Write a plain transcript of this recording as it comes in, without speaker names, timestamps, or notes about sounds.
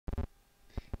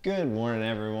Good morning,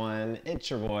 everyone. It's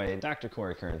your boy, Dr.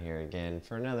 Cory here again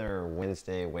for another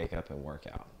Wednesday wake up and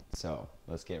workout. So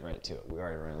let's get right to it. We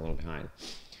already ran a little behind.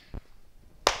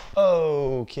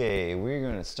 Okay, we're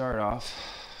going to start off.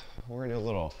 We're going to do a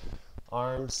little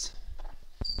arms,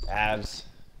 abs,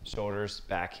 shoulders,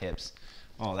 back, hips,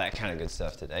 all that kind of good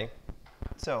stuff today.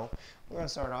 So we're going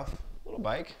to start off a little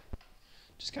bike.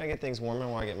 Just kind of get things warming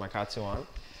while I get my KAATSU on.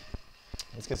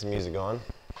 Let's get some music on.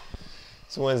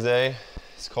 It's Wednesday.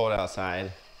 It's cold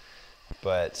outside,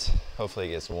 but hopefully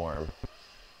it gets warm.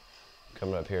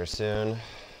 Coming up here soon.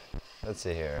 Let's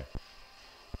see here.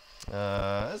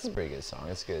 That's a pretty good song.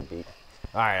 It's a good beat.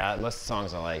 All right, most of the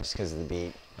songs I like just because of the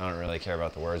beat. I don't really care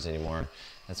about the words anymore.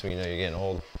 That's when you know you're getting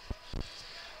old.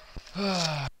 So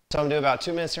I'm gonna do about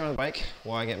 2 minutes here on the bike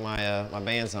while I get my my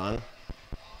bands on.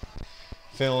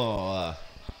 Feeling a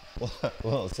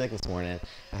little sick this morning.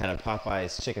 I had a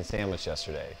Popeye's chicken sandwich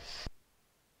yesterday.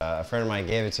 A friend of mine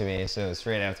gave it to me, so it was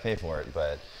free and I have to pay for it,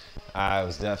 but I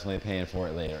was definitely paying for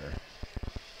it later.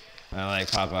 I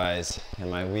like Popeyes, and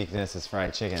my weakness is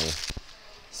fried chicken.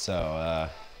 So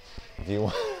if you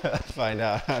want to find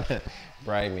out how to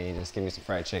bribe me, just give me some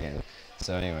fried chicken.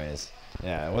 So anyways,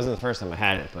 yeah, it wasn't the first time I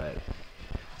had it, but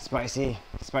spicy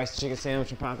chicken sandwich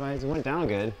from Popeyes, it went down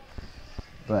good.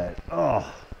 But,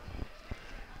 oh,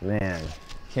 man,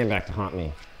 came back to haunt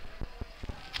me.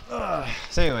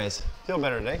 So anyways, feel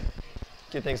better today.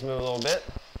 Get things moving a little bit.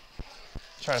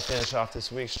 Try to finish off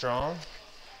this week strong.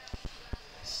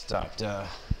 Stopped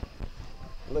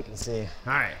look and see.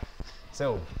 All right,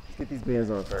 so let's get these bands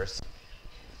on first.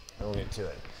 Then we'll get to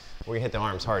it. We're gonna hit the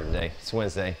arms hard today. It's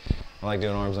Wednesday. I like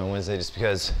doing arms on Wednesday just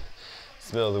because it's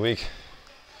the middle of the week.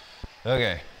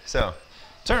 Okay, so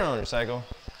turn on your cycle.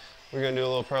 We're gonna do a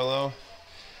little parallel.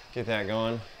 Get that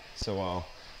going. So while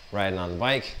riding on the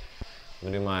bike, I'm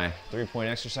gonna do my 3-point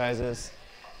exercises.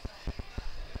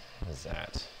 What's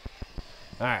that?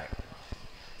 All right.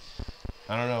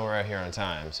 I don't know we're right here on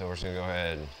time, so we're just gonna go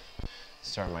ahead and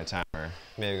start my timer.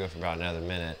 Maybe go for about another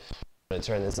minute. I'm gonna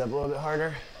turn this up a little bit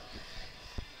harder.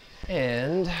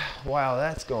 And while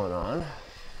that's going on,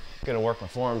 I'm gonna work my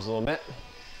forearms a little bit.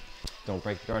 Don't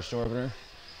break the garage door opener.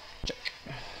 Check.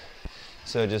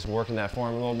 So just working that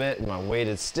forearm a little bit, my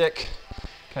weighted stick,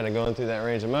 kind of going through that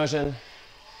range of motion.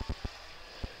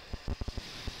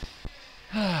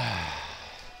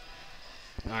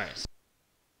 All right.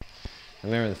 I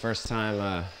remember the first time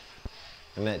I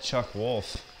met Chuck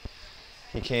Wolf.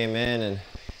 He came in and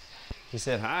he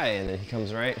said hi, and then he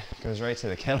goes right to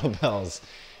the kettlebells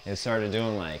and started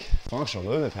doing like functional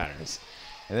movement patterns.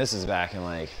 And this is back in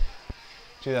like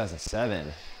 2007.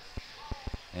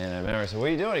 And I remember I said, "What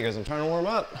are you doing?" He goes, "I'm trying to warm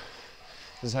up.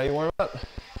 This is how you warm up."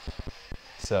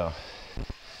 So,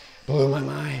 blew my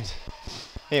mind.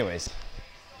 Anyways,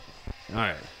 all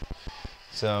right.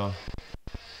 So,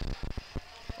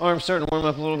 arms starting to warm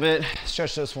up a little bit.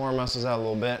 Stretch those forearm muscles out a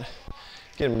little bit.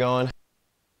 Get them going.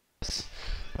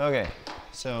 Okay,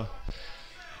 so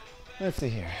let's see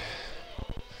here.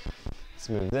 Let's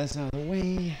move this out of the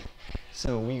way.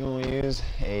 So we're going to use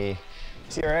a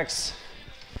TRX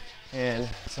and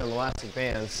some elastic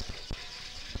bands.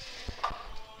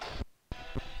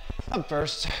 Up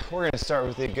first, we're going to start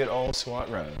with a good old squat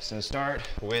row. So start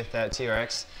with that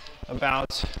TRX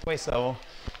about waist level,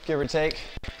 give or take.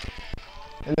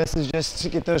 And this is just to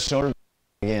get those shoulders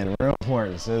again, real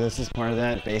important. So this is part of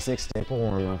that basic staple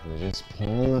warm up. We're just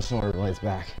pulling the shoulder blades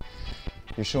back.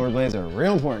 Your shoulder blades are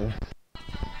real important.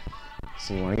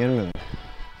 So you want to get them moving.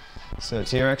 So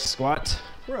TRX squat,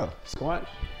 row, squat,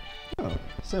 row.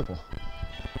 Simple.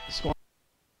 Squat.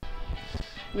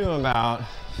 Do about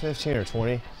 15 or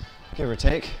 20, give or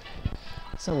take.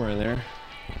 Somewhere in there.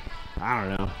 I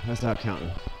don't know. Let's not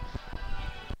counting.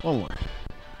 One more.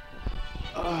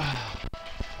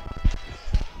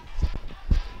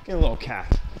 Get a little calf.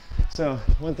 So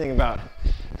one thing about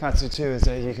KAATSU 2 is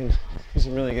that you can do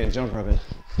some really good jump roping.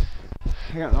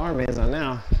 I got the arm bands on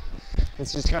now.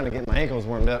 It's just kind of get my ankles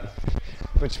warmed up.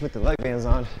 But you put the leg bands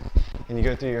on and you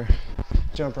go through your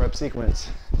jump rope sequence.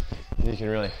 You can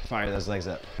really fire those legs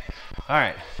up. All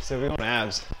right, so we're going to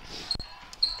abs.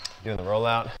 Doing the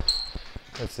rollout.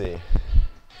 Let's see.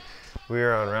 We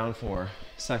are on round 4,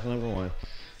 cycle number 1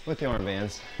 with the arm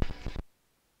bands.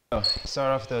 So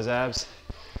start off with those abs.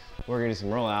 We're gonna do some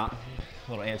rollout,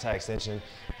 a little anti-extension.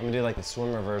 I'm gonna do like the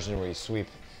swimmer version where you sweep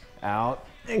out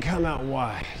and come out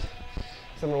wide.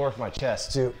 So I'm gonna work my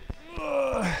chest. 2,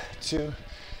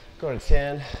 go to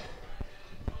 10,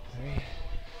 3,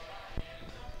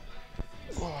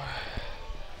 4,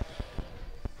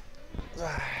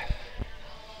 5,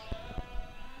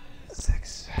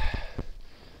 6,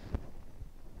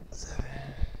 7,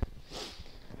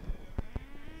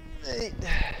 8,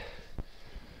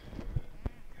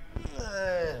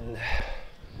 9,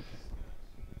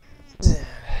 10.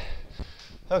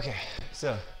 Okay,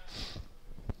 so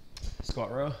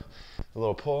squat row, a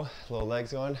little pull, little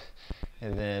legs going,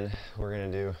 and then we're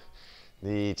gonna do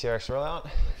the TRX rollout.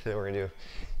 Then we're gonna do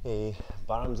a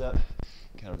bottoms up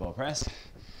kettlebell press.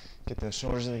 Get those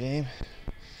shoulders in the game.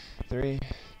 3,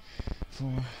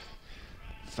 4,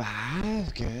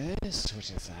 5. Good.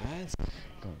 Switching sides.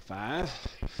 Going 5.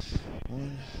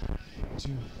 1,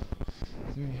 2,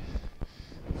 3,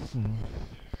 4,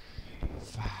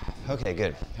 5. Okay,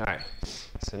 good. All right.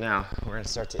 So now we're gonna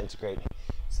start to integrate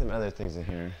some other things in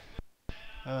here.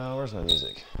 Where's my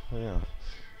music? Oh,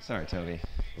 sorry, Toby.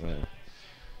 But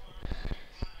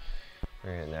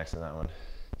we're gonna get next on that one.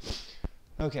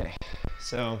 Okay,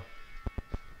 so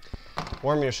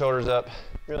warm your shoulders up,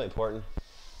 really important.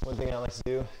 One thing I like to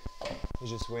do is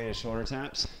just weighted shoulder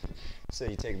taps. So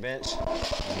you take a bench,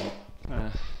 kind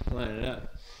of line it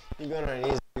up. You go on your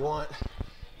knees if you want.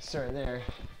 Start there,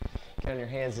 get on your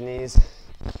hands and knees,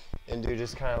 and do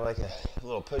just kind of like a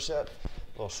little push-up,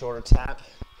 a little shoulder tap.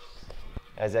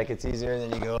 As that gets easier,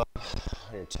 then you go up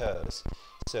on your toes.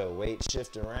 So weight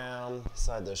shift around,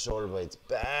 slide those shoulder blades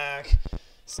back,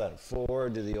 slide it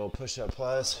forward, do the old push-up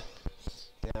plus,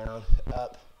 down,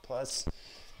 up, plus,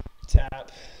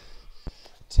 tap,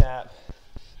 tap.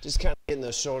 Just kind of getting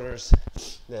those shoulders,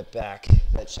 that back,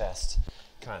 that chest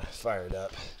kind of fired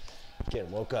up.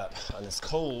 Getting woke up on this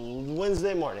cold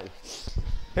Wednesday morning.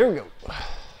 Here we go.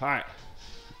 All right.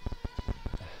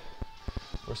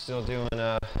 We're still doing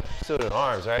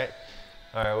arms, right?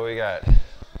 All right, what we got?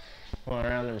 Going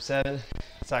round number 7,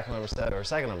 cycle number 7, or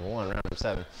cycle number 1, round number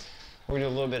 7. We're gonna do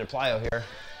a little bit of plyo here.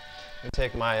 I'm gonna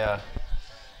take my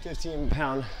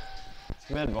 15-pound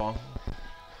med ball,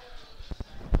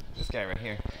 this guy right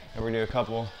here, and we're gonna do a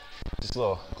couple, just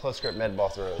little close grip med ball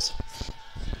throws.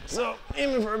 So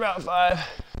aiming for about 5.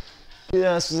 Get in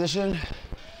this position,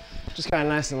 just kind of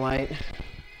nice and light.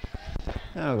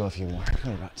 I'll go a few more,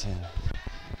 go about 10.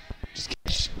 Just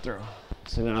catch, throw.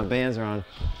 So now bands are on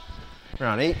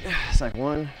round 8. It's like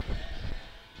 1.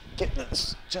 Get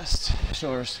this chest,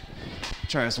 shoulders,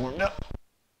 try this warmed up.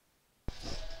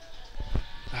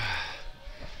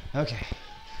 Okay,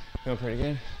 feel pretty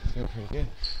good, feel pretty good.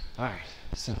 All right,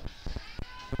 so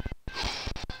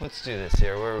let's do this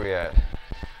here. Where are we at?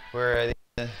 We're at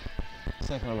the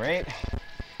cycle number 8.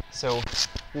 So I'm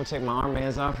gonna take my arm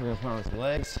bands off. We're gonna put on some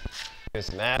legs, do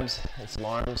some abs and some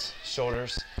arms,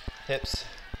 shoulders, hips.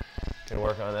 Gonna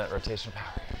work on that rotational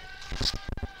power.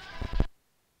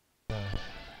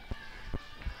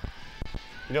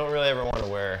 You don't really ever want to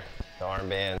wear the arm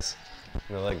bands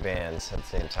and the leg bands at the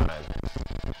same time.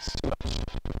 It's too much.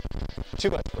 Too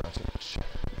much, bro, too much.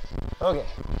 Okay.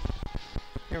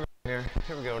 Here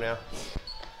we go now.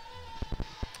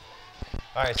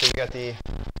 All right, so we got the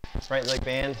right leg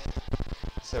band.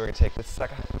 So we're gonna take this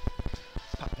sucker,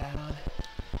 pop that on,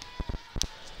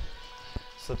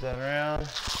 slip that around.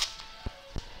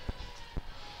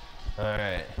 All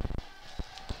right.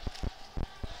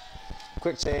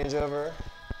 Quick change over.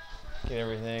 Get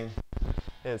everything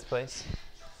in its place.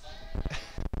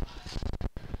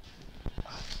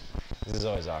 This is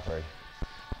always awkward.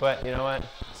 But you know what?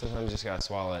 Sometimes you just gotta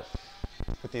swallow it.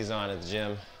 Put these on at the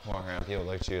gym, walk around, people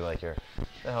look at you like you're, what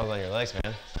the hell's on your legs,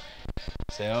 man?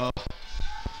 Say, oh,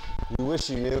 you wish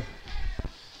you knew.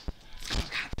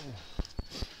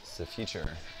 It's the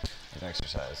future of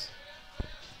exercise.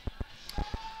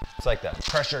 It's like that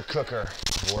pressure cooker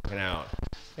of working out.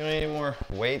 You don't need any more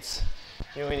weights.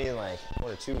 You only need like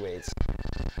 1 or 2 weights.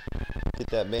 Get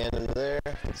that band under there.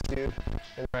 Let's do in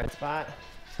the right spot.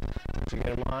 Once you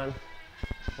get them on,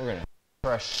 we're gonna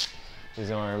crush these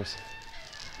arms.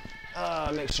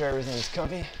 Make sure everything's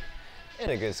comfy in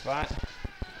a good spot.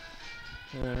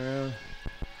 Uh-oh.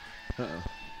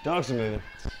 Dogs are moving.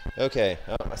 Okay.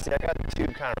 Oh, see, I got the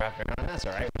tube kind of wrapped around. That's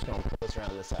all right. We're just going close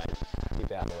around this side.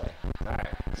 Keep it out of the way. All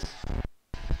right.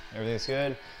 Everything's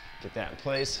good. Get that in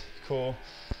place. Cool.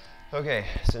 Okay.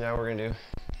 So now we're gonna do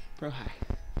pro high.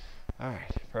 All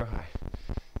right. Pro high.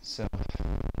 So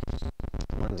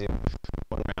I'm gonna do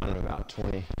one round of about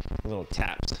 20 little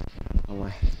taps on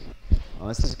my. Oh,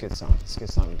 this is a good song. It's a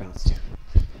good song to bounce to.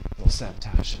 A little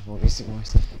sabotage, a little Beastie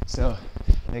Boys. So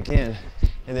again,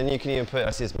 and then you can even put,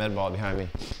 I see this med ball behind me.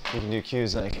 You can do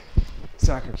cues like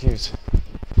soccer cues,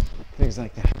 things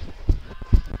like that.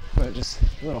 But just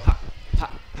a little hop,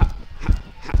 hop, hop, hop,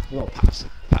 hop, little pops,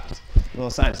 pops, a little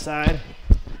side to side.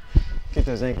 Get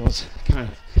those ankles kind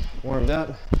of warmed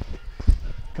up.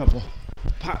 A couple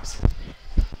pops.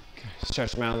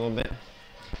 Stretch them out a little bit.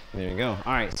 There you go.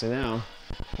 All right, so now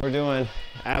we're doing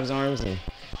abs, arms, and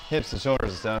hips and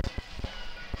shoulders and stuff.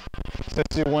 So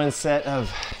let's do one set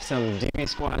of some DB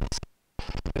squats.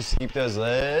 Just keep those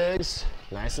legs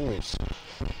nice and loose.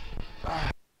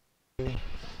 2,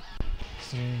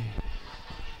 3,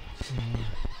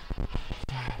 4,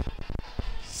 5,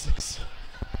 6,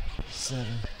 7,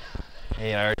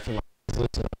 8. I already feel my legs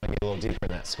loosen up. I get a little deeper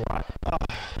in that squat.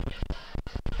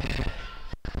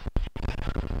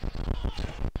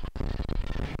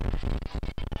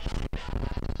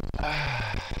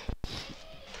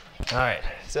 All right,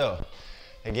 so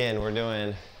again, we're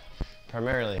doing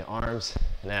primarily arms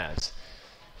and abs,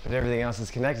 but everything else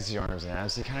is connected to your arms and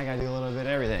abs, so you kind of got to do a little bit of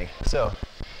everything. So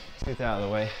let's get that out of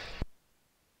the way.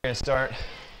 We're going to start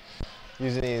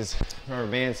using these rubber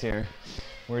bands here.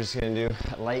 We're just going to do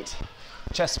a light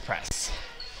chest press.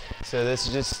 So this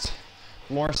is just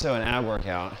more so an ab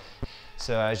workout.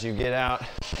 So as you get out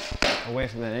away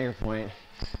from that anchor point,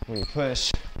 when you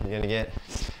push, you're going to get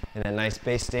in that nice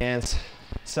base stance.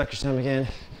 Suck your stomach in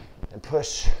and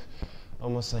push,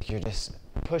 almost like you're just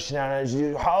pushing out as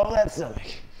you hollow that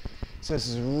stomach. So this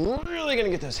is really gonna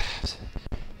get those abs.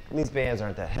 And these bands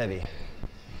aren't that heavy,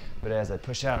 but as I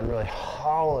push out, I'm really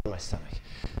hollowing my stomach.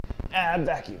 Ab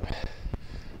vacuum.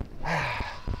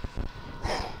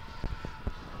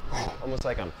 Almost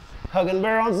like I'm hugging a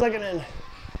barrel and sucking in.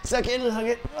 Suck in and hug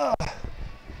it.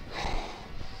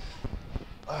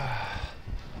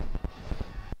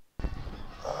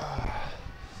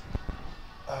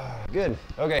 Good.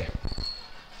 Okay.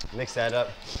 Mix that up.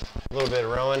 A little bit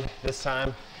of rowing. This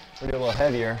time, we're doing a little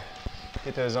heavier.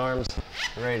 Get those arms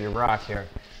ready to rock here.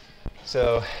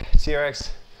 So, TRX,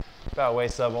 about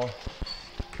waist level.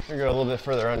 We're gonna go a little bit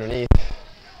further underneath.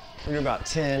 We're doing about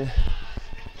 10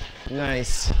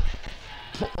 nice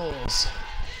pulls.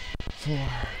 4,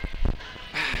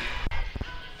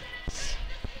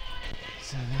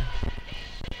 7,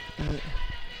 8, 9,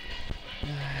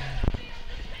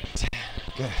 10.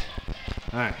 Good.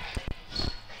 All right.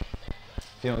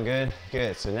 Feeling good?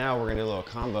 Good. So now we're gonna do a little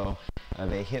combo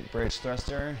of a hip bridge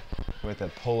thruster with a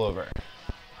pullover.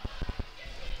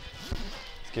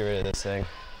 Let's get rid of this thing.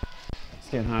 It's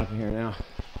getting hot up in here now.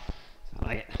 I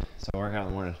like it. So I work out in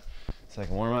the morning. It's like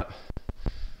a warm up.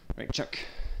 Right, chuck.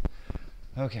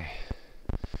 Okay.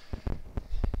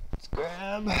 Let's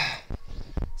grab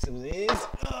some of these.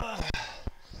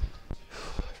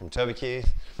 From Toby Keith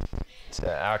to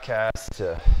Outcast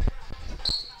to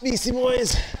Beastie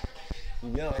Boys. You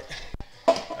know it.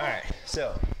 All right,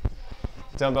 so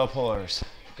dumbbell pullovers.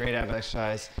 Great ab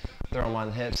exercise. Throw them on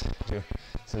the hips. Do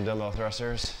some dumbbell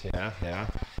thrusters. Yeah.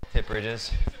 Hip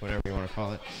bridges, whatever you want to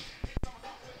call it.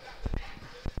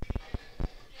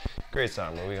 Great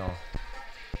song, but I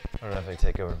don't know if I can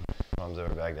take over Bombs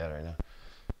Over Baghdad right now.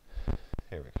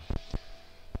 Here we go.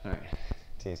 All right,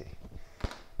 it's easy.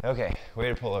 Okay,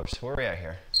 weighted pullovers. Where are we at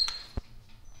here?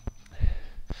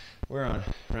 We're on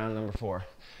round number 4.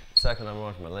 Second number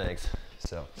 1 for my legs.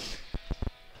 So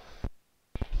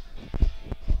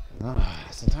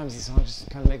sometimes these songs just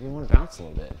kind of make me want to bounce a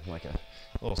little bit, like a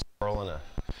little squirrel in a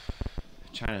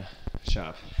china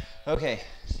shop. Okay.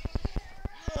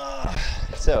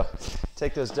 So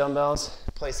take those dumbbells,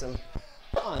 place them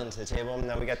onto the table.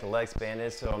 Now we got the legs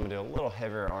banded, so I'm gonna do a little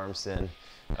heavier arms than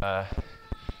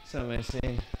some may see.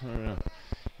 I don't know.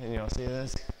 Can y'all see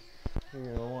this?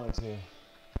 You're gonna want to.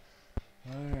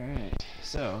 Alright,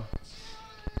 so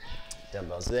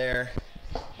dumbbells there,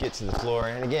 get to the floor,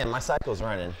 and again, my cycle's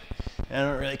running. And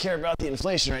I don't really care about the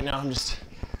inflation right now, I'm just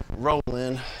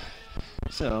rolling.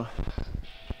 So,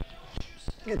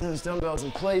 get those dumbbells in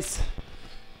place,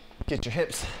 get your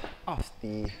hips off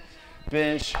the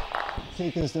bench,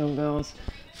 take those dumbbells,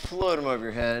 float them over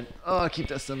your head. Keep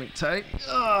that stomach tight,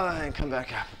 and come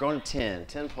back up. We're going to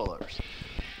 10 pullovers.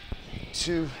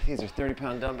 2, these are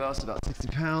 30-pound dumbbells, about 60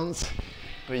 pounds,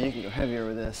 but you can go heavier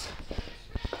with this.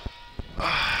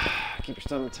 Keep your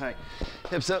stomach tight,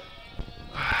 hips up.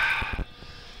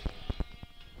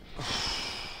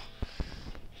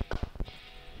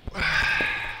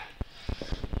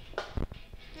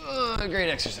 Great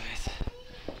exercise.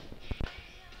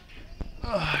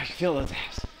 I can feel those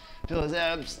abs. Feel those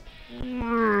abs.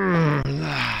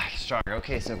 Stronger.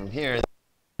 Okay, so from here, the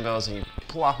dumbbells, and you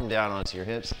plop them down onto your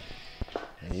hips,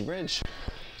 and you bridge,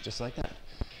 just like that.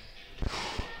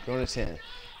 Going to 10.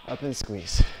 Up and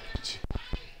squeeze.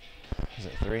 Is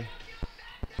it 3,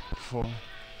 4,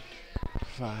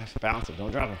 5. Bounce it.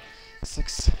 Don't drop them.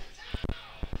 6,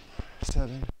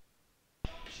 7,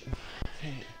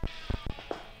 8,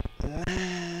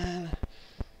 9,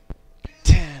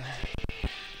 10.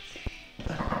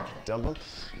 Dump them.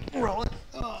 Roll it.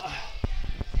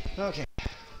 Okay.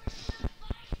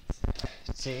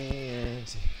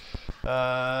 TNT.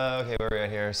 Okay, where are we at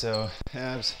here? So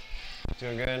abs,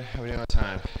 doing good. How are we doing on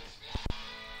time?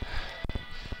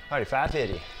 Alrighty,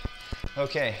 550.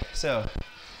 Okay, so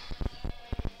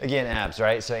again, abs,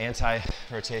 right? So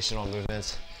anti-rotational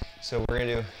movements. So we're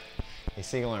gonna do a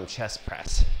single arm chest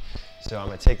press. So I'm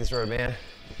gonna take this rubber band,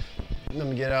 I'm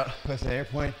gonna get out with an air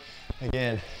point.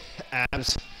 Again,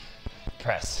 abs,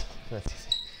 press. That's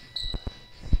easy.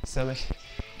 Stomach,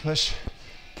 push,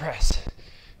 press.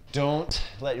 Don't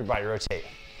let your body rotate.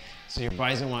 So your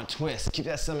body's gonna want to twist. Keep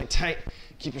that stomach tight,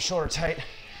 keep your shoulder tight,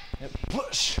 and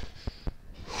push.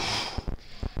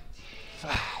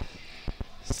 5,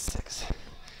 6,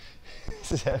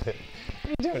 7. What are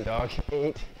you doing, dog?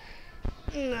 8,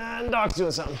 9. Dog's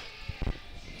doing something.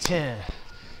 10.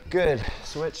 Good.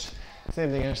 Switch.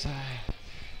 Same thing other side.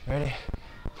 Ready?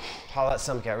 Hollow that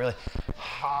stomach out. Really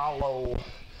hollow.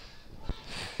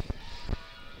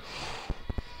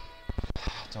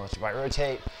 Don't let your body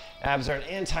rotate. Abs are an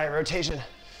anti-rotation.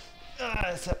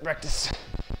 Except rectus.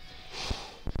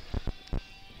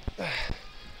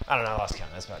 I don't know, I lost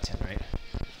count. That's about 10, right?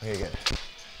 Okay, good.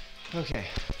 Okay,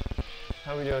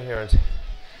 how are we doing here on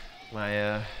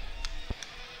my,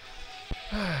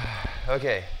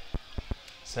 okay,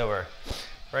 so we're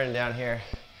writing down here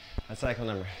on cycle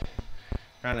number,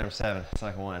 round number 7,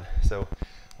 cycle 1. So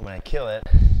I'm gonna kill it,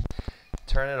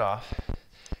 turn it off,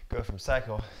 go from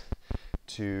cycle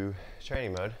to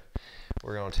training mode.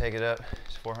 We're gonna take it up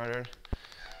to 400.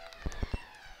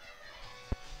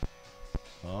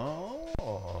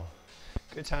 Oh,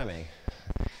 good timing.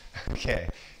 Okay,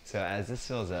 so as this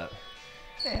fills up,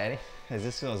 hey Eddie, as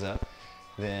this fills up,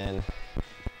 then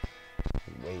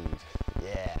wave,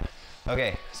 yeah.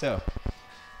 Okay, so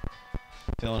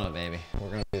filling up, baby. We're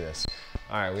gonna do this.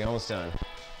 All right, we almost done.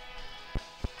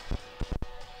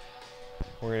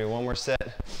 We're gonna do one more set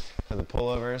of the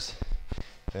pullovers.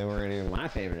 Then we're gonna do my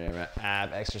favorite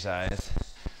ab exercise.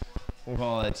 We'll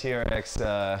call it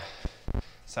TRX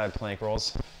side plank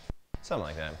rolls. Something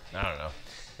like that. I don't know.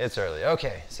 It's early.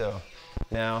 Okay, so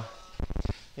now,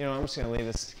 you know, I'm just gonna leave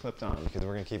this clipped on because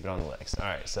we're gonna keep it on the legs. All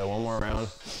right, so one more round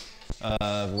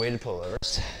of weighted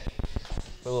pullovers.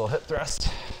 A little hip thrust.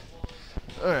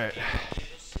 All right.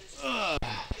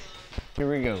 Here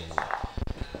we go.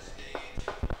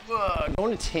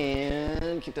 Going to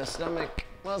 10. Keep the stomach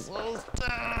muscles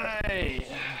tight.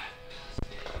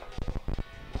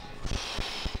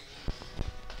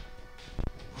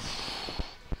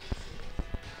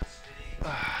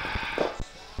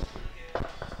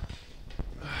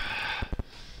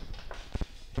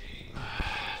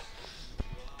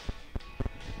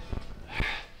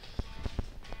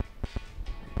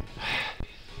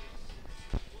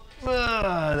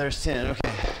 There's 10.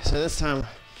 Okay, so this time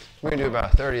we're gonna do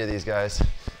about 30 of these guys.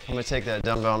 I'm gonna take that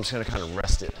dumbbell, I'm just gonna kind of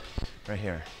rest it right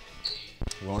here.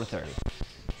 We're going to 30.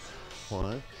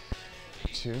 1,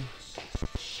 2,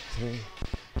 3,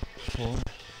 4,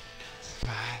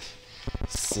 5,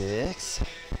 6.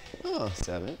 Oh,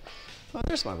 7. Oh,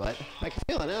 there's my butt. I can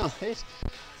feel it now. 8,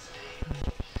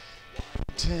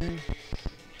 10,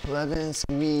 11,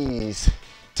 squeeze.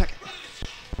 Tuck it.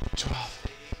 12,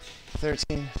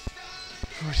 13,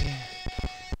 14,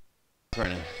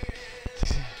 running.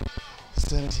 16,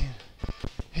 17,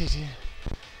 18,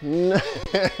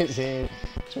 19,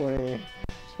 20,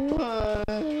 21,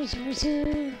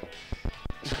 22,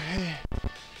 23,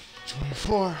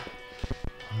 24,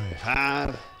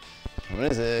 25,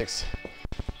 26,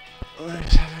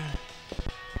 27,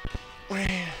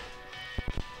 28,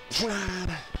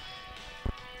 29,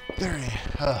 30.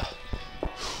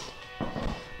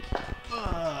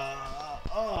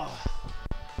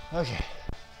 Okay.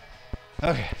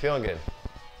 Okay, feeling good.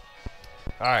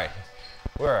 All right,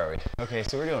 where are we? Okay,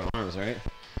 so we're doing arms, right?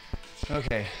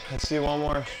 Okay, let's do one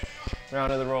more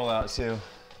round of the rollout too.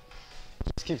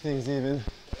 Just keep things even.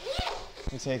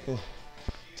 We take the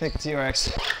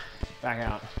T-Rex back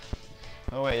out.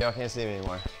 Oh wait, y'all can't see me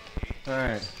anymore. All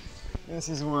right, this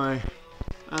is why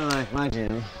I like my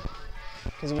gym,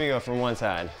 because we go from one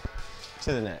side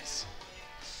to the next.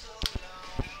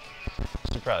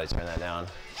 Should probably turn that down.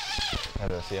 I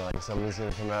have a feeling somebody's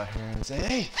gonna come out here and say,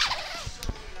 hey,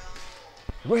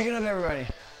 waking up everybody.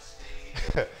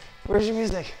 Where's your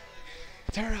music?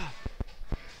 Turn it off.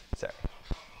 Sorry.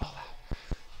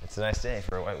 It's a nice day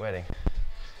for a white wedding.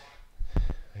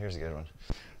 Here's a good one.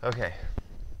 Okay.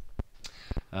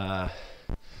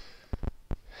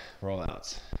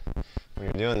 Rollouts. When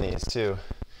you're doing these too,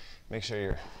 make sure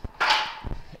your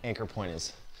anchor point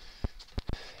is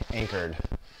anchored.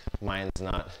 Mine's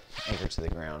not anchored to the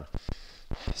ground.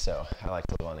 So I like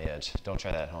to live on the edge. Don't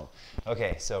try that at home.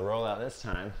 Okay, so roll out this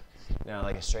time. Now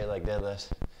like a straight leg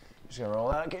deadlift. Just gonna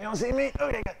roll out. Can you all see me?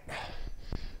 Okay, good.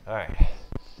 All right.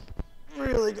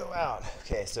 Really go out.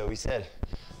 Okay, so we said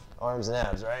arms and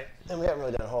abs, right? And we haven't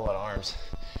really done a whole lot of arms,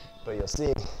 but you'll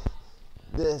see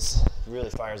this really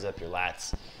fires up your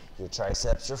lats, your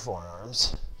triceps, your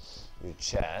forearms, your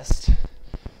chest,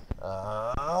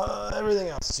 everything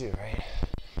else too, right?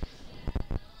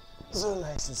 So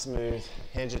nice and smooth.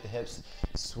 Hinge at the hips.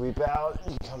 Sweep out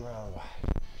and come around wide.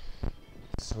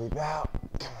 Sweep out,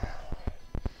 come around.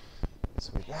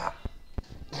 Sweep out,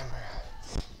 come around.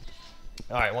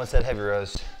 All right, one set heavy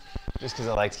rows, just because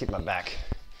I like to keep my back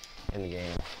in the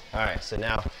game. All right, so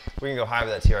now we can go high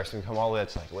with that TRX. We can come all the way up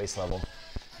to like waist level.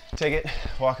 Take it,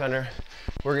 walk under.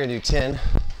 We're gonna do 10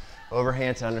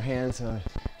 overhand to underhand, so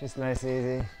just nice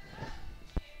and easy.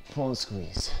 Pull and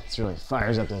squeeze. This really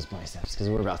fires up those biceps because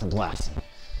we're about to blast them.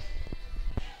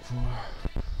 4,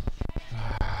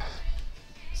 5,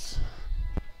 6,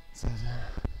 7,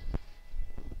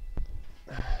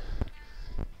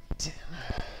 10.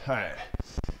 All right.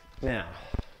 Now,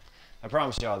 I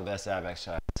promise y'all the best ab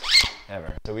exercise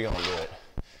ever. So we're gonna do it.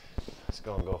 Let's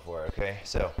go for it, okay?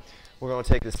 So we're gonna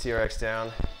take this TRX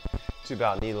down to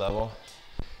about knee level.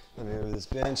 Let me move this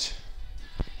bench.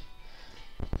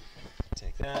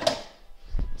 Take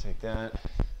that,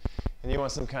 and you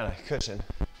want some kind of cushion.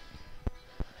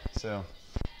 So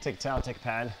take a towel, take a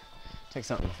pad, take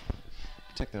something.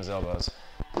 Protect those elbows.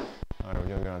 All right, we're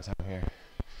doing good on time here.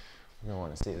 We're gonna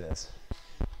want to see this.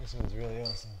 This one's really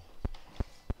awesome.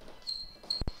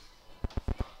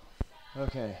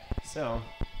 Okay, so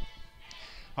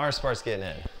hardest part's getting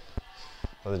in.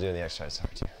 Well, they're doing the exercise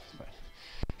hard too. But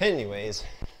anyways,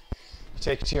 you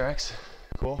take your TRX,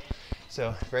 cool.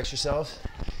 So brace yourself.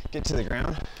 Get to the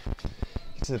ground,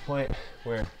 get to the point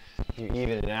where you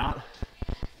even it out.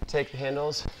 Take the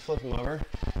handles, flip them over.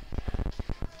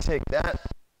 Take that,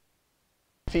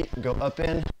 feet go up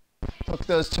in, hook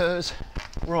those toes,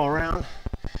 roll around,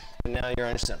 and now you're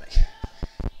on your stomach.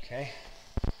 Okay,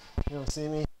 you don't see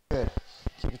me? Good.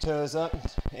 Keep your toes up,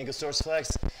 ankle source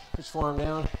flex, put your forearm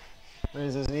down,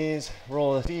 raise those knees,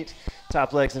 roll the feet,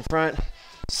 top legs in front,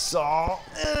 saw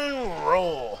and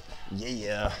roll.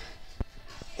 Yeah.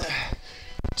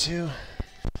 2,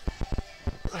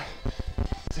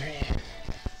 3,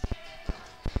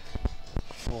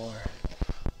 4,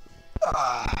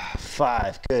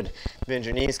 5. Good. Bend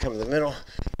your knees, come to the middle,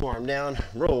 forearm down,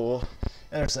 roll,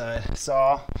 other side,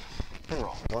 saw, and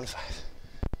roll. Going to 5.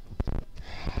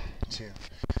 2,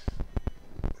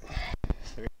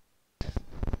 3,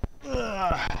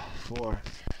 4.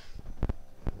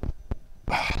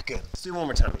 Good. Let's do one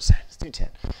more time each side. Let's do 10.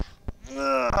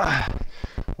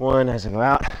 1 as I go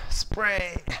out,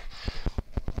 spray.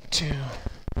 2.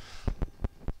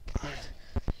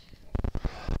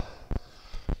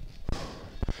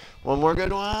 1 more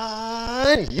good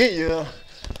one. Yeah.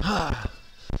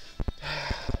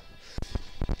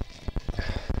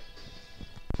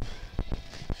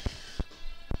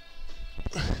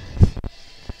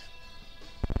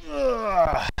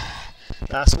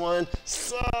 Last one.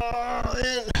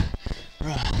 Solid. Come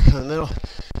in the middle.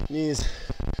 Knees.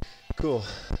 Cool.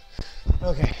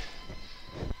 Okay.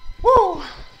 Woo! All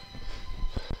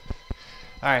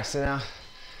right, so now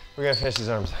we're gonna finish these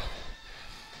arms.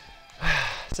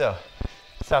 So,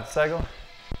 stop the cycle,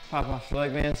 pop off the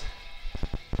leg bands.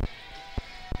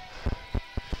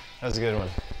 That was a good one.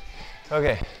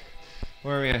 Okay,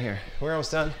 where are we at here? We're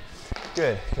almost done.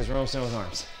 Good, because we're almost done with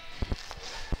arms.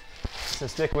 So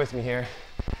stick with me here.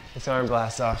 This arm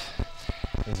blast off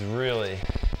is really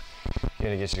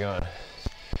gonna get you going.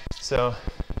 So,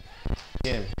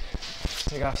 again,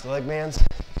 take off the leg bands,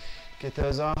 get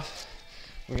those off.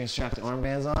 We're gonna strap the arm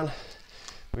bands on.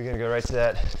 We're gonna go right to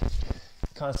that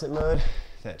constant mode,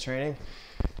 that training.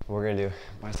 We're gonna do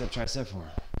bicep, tricep for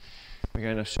 'em. We got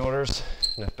enough shoulders,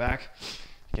 enough back,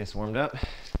 get us warmed up.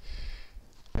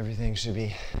 Everything should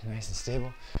be nice and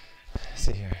stable.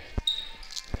 See here.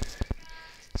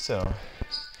 So,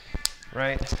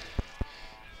 right,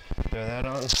 throw that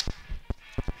on.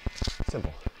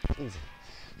 Simple, easy.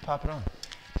 Pop it on.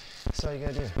 That's all you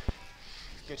gotta do.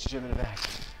 Get your gym in the back.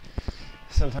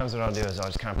 Sometimes what I'll do is I'll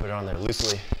just kind of put it on there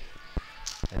loosely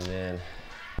and then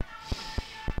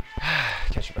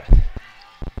catch your breath.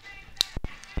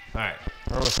 All right,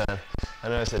 we're almost done. I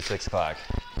know I said 6 o'clock.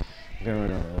 I'm gonna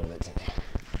run over a little bit today.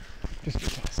 Just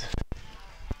because.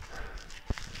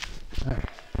 All right,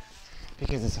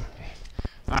 because it's on me.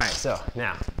 All right, so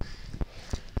now,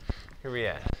 here we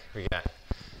at. We got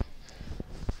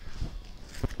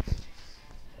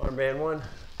armband 1,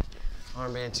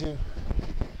 armband 2.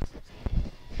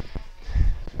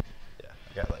 Yeah,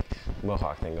 I got like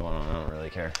mohawk thing going on. I don't really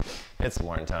care. It's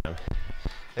morning time.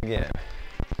 Again,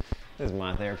 this is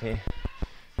my therapy.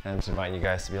 I'm just inviting you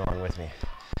guys to be along with me.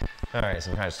 All right,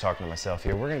 so I'm kind of just talking to myself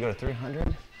here. We're gonna go to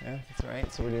 300. Yeah, that's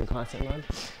right. So we're doing constant mode.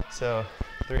 So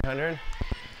 300,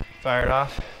 fire it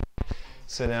off.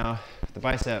 So now the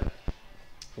bicep,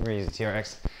 we're gonna use the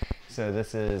TRX. So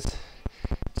this is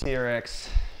TRX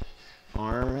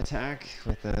arm attack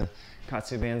with the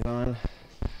KAATSU bands on.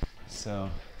 So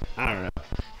I don't know.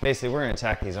 Basically, we're gonna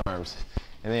attack these arms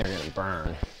and they are gonna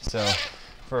burn. So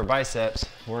for our biceps,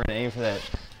 we're gonna aim for that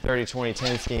 30, 20,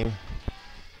 10 scheme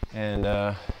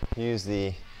and use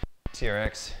the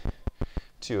TRX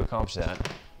to accomplish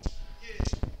that.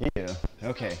 Yeah,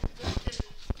 okay.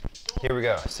 Here we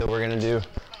go. So we're gonna do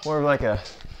more of like a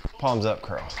palms up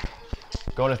curl.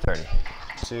 Going to 30.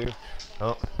 2,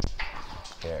 oh,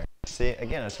 there. See,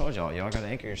 again, I told y'all gotta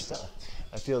anchor your stuff.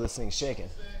 I feel this thing shaking.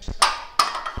 So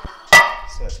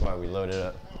that's why we load it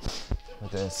up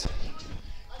with this.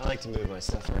 I like to move my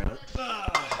stuff around.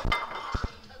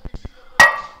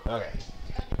 Okay.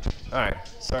 All right,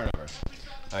 starting over.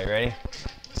 Are you ready?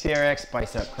 TRX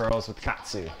bicep curls with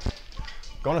KAATSU.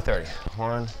 Going to 30.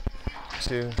 1,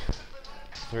 2,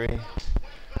 3,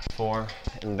 4.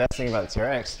 And the best thing about the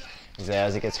TRX is that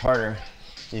as it gets harder,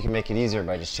 you can make it easier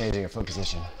by just changing your foot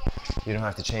position. You don't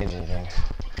have to change anything.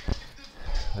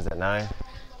 Was that 9,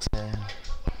 10,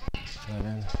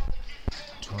 11,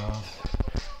 12,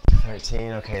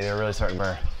 13. Okay, they're really starting to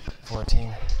burn.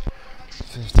 14,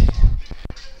 15,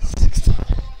 16,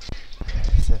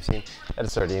 17. I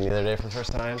just started eating the other day for the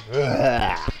first time.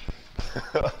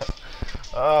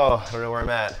 Oh, I don't know where I'm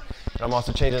at. But I'm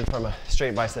also changing from a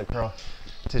straight bicep curl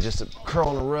to just a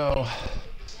curl in a row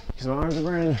because my arms are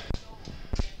burning.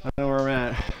 I don't know where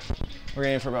I'm at. We're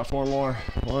going for about 4 more.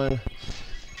 1,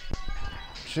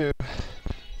 2,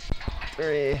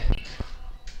 3,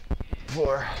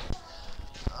 4.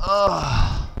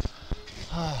 Oh.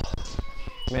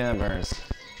 Man, that burns.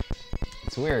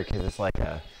 It's weird because it's like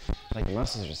your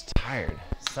muscles are just tired.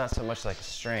 It's not so much like a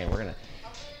strain. We're gonna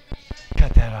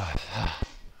cut that off.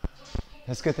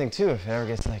 That's a good thing too. If it ever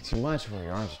gets like too much where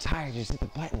your arms are tired, you just hit the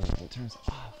button and it turns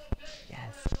off.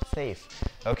 Yes, safe.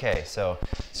 Okay, so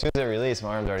as soon as it released, my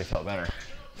arms already felt better.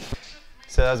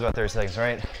 So that was about 30 seconds,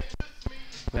 right?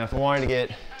 Now if I wanted to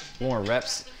get more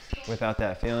reps without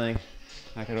that feeling,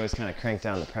 I could always kind of crank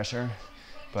down the pressure,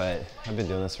 but I've been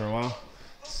doing this for a while,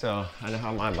 so I know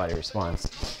how my body responds.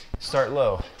 Start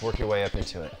low, work your way up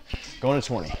into it. Going to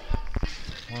 20.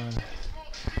 1,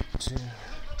 2,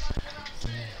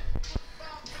 3,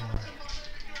 4,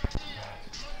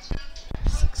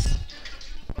 5, 6,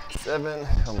 7.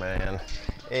 Oh man,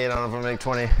 8. I don't know if I'm gonna make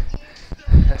 20.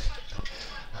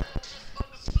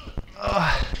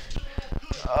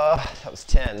 That was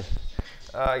 10.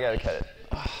 I gotta cut it.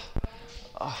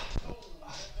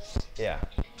 Yeah.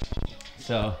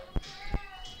 So,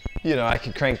 you know, I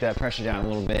could crank that pressure down a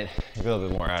little bit, get a little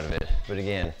bit more out of it. But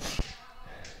again,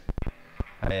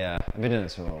 I've been doing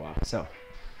this for a little while, so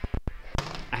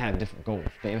I have different goals,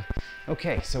 baby.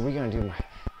 Okay, so we're gonna do my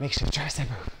makeshift tricep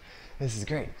move. This is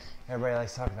great. Everybody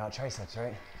likes talking about triceps,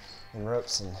 right? And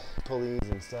ropes and pulleys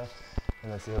and stuff.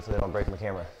 And let's see, hopefully they don't break my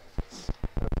camera.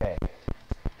 Okay.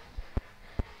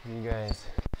 You guys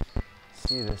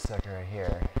see this sucker right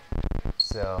here.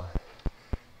 So,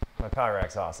 my power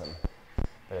rack's awesome,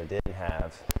 but I didn't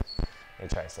have a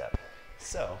tricep.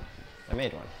 So, I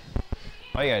made one.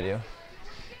 All you gotta do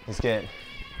is get a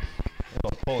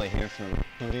little pulley here from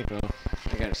Home Depot.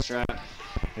 I got a strap,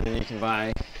 and then you can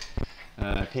buy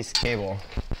a piece of cable.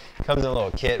 It comes in a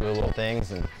little kit with little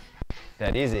things, and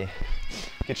that easy.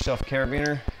 Get yourself a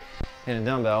carabiner and a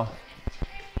dumbbell.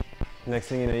 Next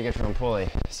thing you know, you get your own pulley.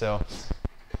 So,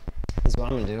 this is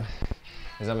what I'm gonna do.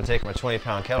 Is I'm gonna take my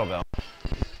 20-pound kettlebell.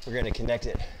 We're gonna connect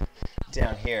it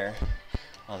down here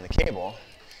on the cable,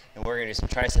 and we're gonna do some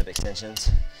tricep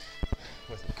extensions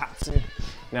with the KAATSU.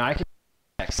 Now I can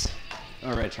do X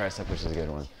or red tricep, which is a good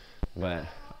one, but I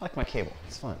like my cable.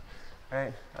 It's fun. All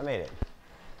right, I made it.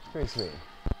 Pretty sweet.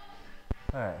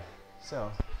 All right,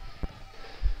 so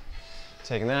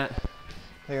taking that.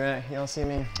 Look at that. Y'all see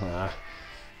me?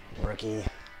 Rookie.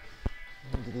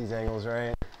 Get these angles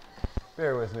right.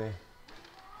 Bear with me.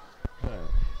 All right.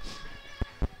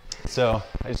 So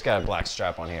I just got a black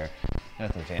strap on here.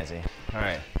 Nothing fancy. All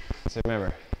right. So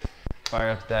remember,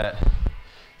 fire up that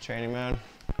training mode.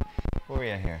 Where are we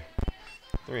at here?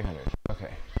 300.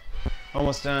 Okay.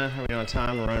 Almost done. Are we on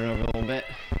time? We're running over a little bit.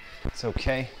 It's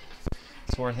okay.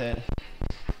 It's worth it.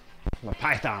 My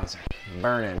pythons are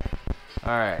burning.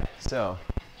 All right. So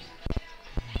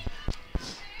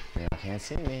y'all can't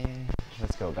see me.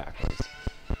 Let's go backwards.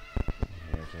 All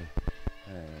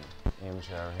right.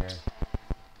 Amateur over here.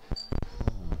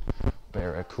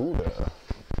 barracuda.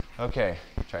 Okay,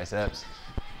 triceps,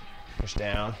 push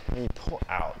down, and you pull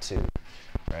out too,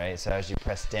 right? So as you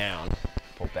press down,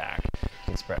 pull back, you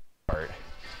can spread apart.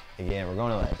 Again, we're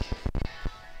going to like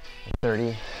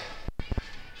 30,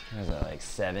 what is that, like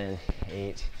 7,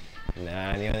 8, 9.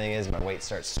 The only thing is my weight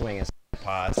starts swinging, so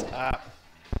pause, up.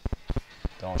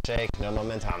 Don't shake, no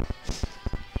momentum.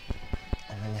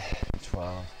 And then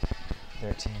 12,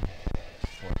 13,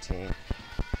 14,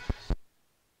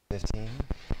 15,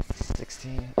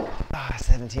 16,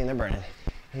 17, they're burning.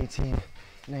 18,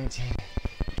 19,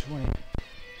 20, 1,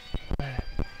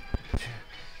 2, 3,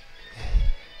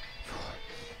 4,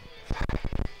 5,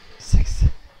 6,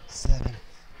 7,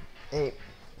 8,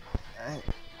 9,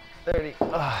 30.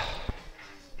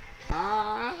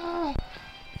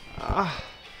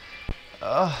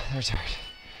 They're tired.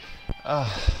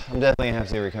 I'm definitely gonna have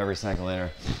to do a recovery cycle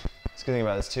later. The good thing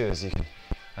about this too is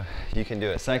you can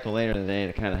do a cycle later in the day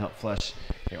to kind of help flush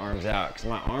your arms out, because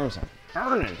my arms are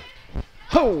burning.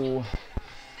 Oh,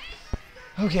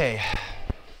 okay,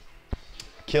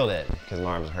 killed it because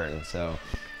my arms are hurting. So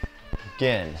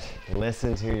again,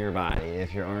 listen to your body.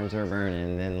 If your arms are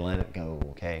burning, then let it go.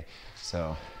 Okay,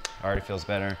 so already feels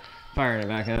better. Firing it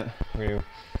back up. We're gonna do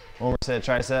one more set of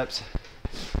triceps.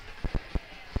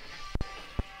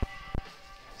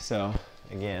 So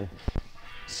again,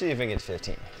 see if I get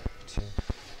 15. 2,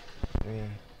 3,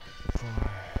 4,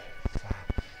 5,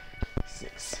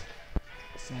 6,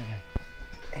 7,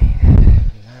 8, 9,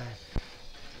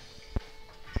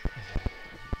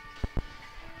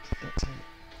 13,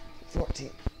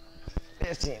 14,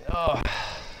 15. Oh,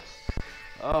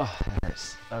 that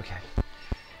hurts. Okay.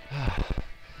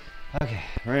 Okay,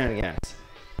 run out of gas.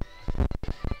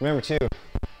 Remember too,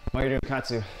 while you're doing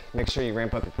KAATSU, make sure you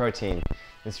ramp up your protein.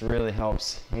 This really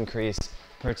helps increase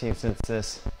protein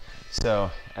synthesis.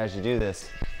 So as you do this,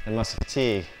 and muscle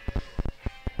fatigue,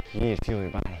 you need to fuel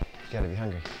your body. You gotta be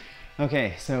hungry.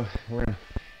 Okay, so we're gonna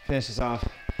finish this off.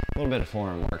 A little bit of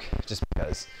forearm work, just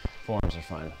because forearms are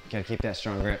fun. You gotta keep that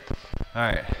strong grip. All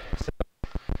right, so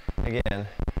again,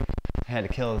 I had to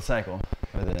kill the cycle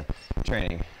for the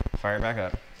training. Fire it back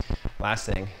up. Last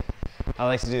thing, I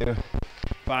like to do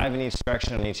 5 in each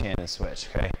direction on each hand and switch,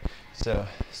 okay? So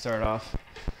start off,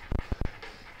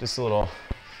 just a little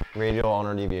radial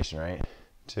ulnar deviation, right?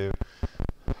 2,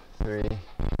 3,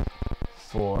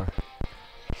 4,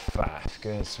 5.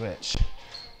 Good, switch.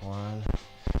 1,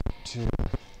 2,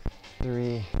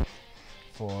 3,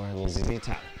 4, a little ZZ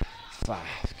tap. 5,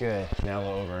 good. Now a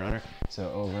little over and under.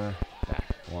 So over,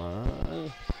 back.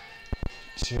 1,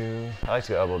 2, I like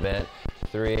to go elbow bent.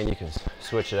 3, and you can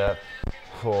switch it up.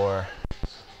 4,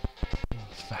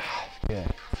 5, good.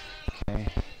 Okay.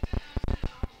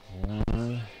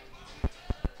 1,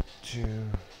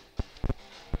 2,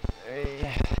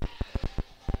 3,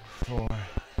 4, 5.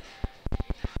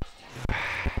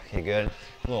 Okay, good.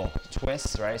 Little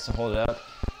twists, right? So hold it up.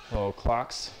 Little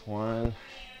clocks. 1,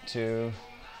 2,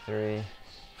 3,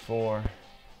 4,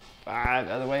 5.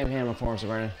 Other way, man, my forearms are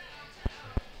burning.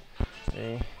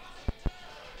 3.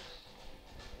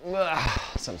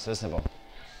 Something so simple.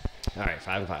 All right,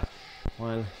 5 and 5.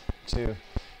 1, 2,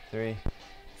 3,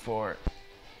 4,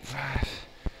 5.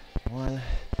 1,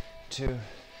 2,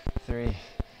 3,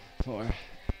 4. All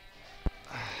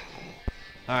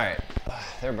right,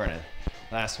 they're burning.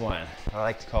 Last one. I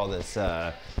like to call this,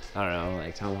 I don't know,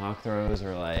 like tomahawk throws,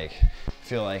 or like,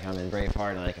 feel like I'm in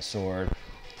Braveheart and like a sword.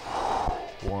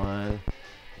 1,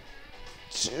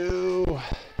 2,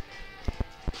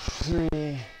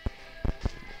 3,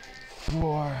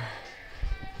 4,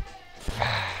 5.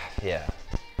 Yeah.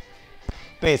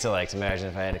 Basically, like, imagine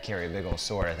if I had to carry a big old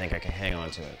sword, I think I could hang on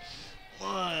to it.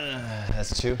 1,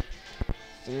 that's 2,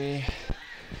 3,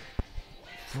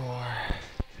 4.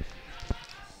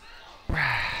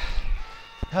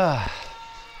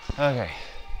 Okay.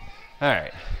 All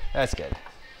right. That's good.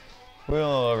 We're a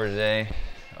little over today.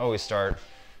 Always start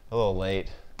a little late.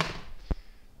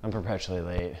 I'm perpetually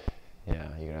late. Yeah,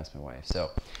 you can ask my wife.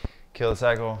 So, kill the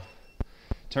cycle.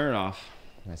 Turn it off.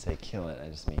 When I say kill it, I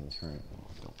just mean turn it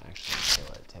off. Don't actually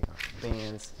kill it. Take off the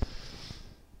bands.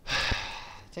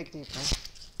 Take a deep breath.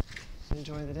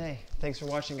 Enjoy the day. Thanks for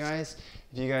watching, guys.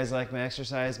 If you guys like my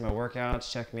exercise, my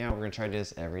workouts, check me out. We're going to try to do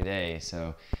this every day.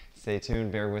 So stay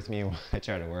tuned. Bear with me while I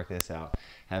try to work this out.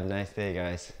 Have a nice day,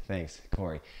 guys. Thanks.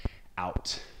 Cory,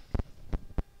 out.